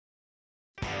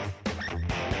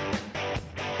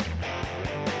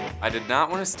I did not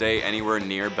want to stay anywhere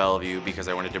near Bellevue because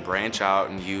I wanted to branch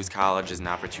out and use college as an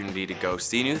opportunity to go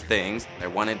see new things. I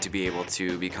wanted to be able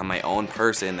to become my own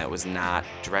person that was not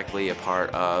directly a part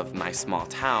of my small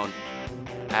town.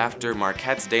 After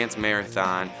Marquette's dance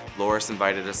marathon, Loras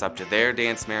invited us up to their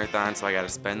dance marathon, so I got to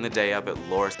spend the day up at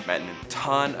Loras. Met a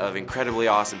ton of incredibly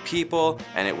awesome people,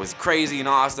 and it was crazy and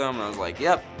awesome, and I was like,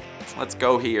 yep, let's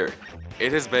go here.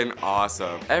 It has been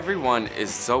awesome. Everyone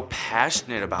is so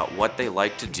passionate about what they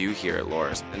like to do here at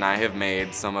Loras, and I have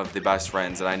made some of the best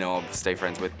friends that I know I'll stay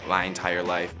friends with my entire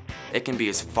life. It can be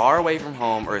as far away from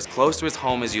home or as close to his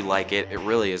home as you like it. It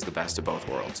really is the best of both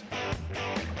worlds.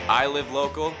 I live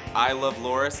local, I love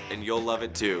Loras, and you'll love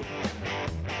it too.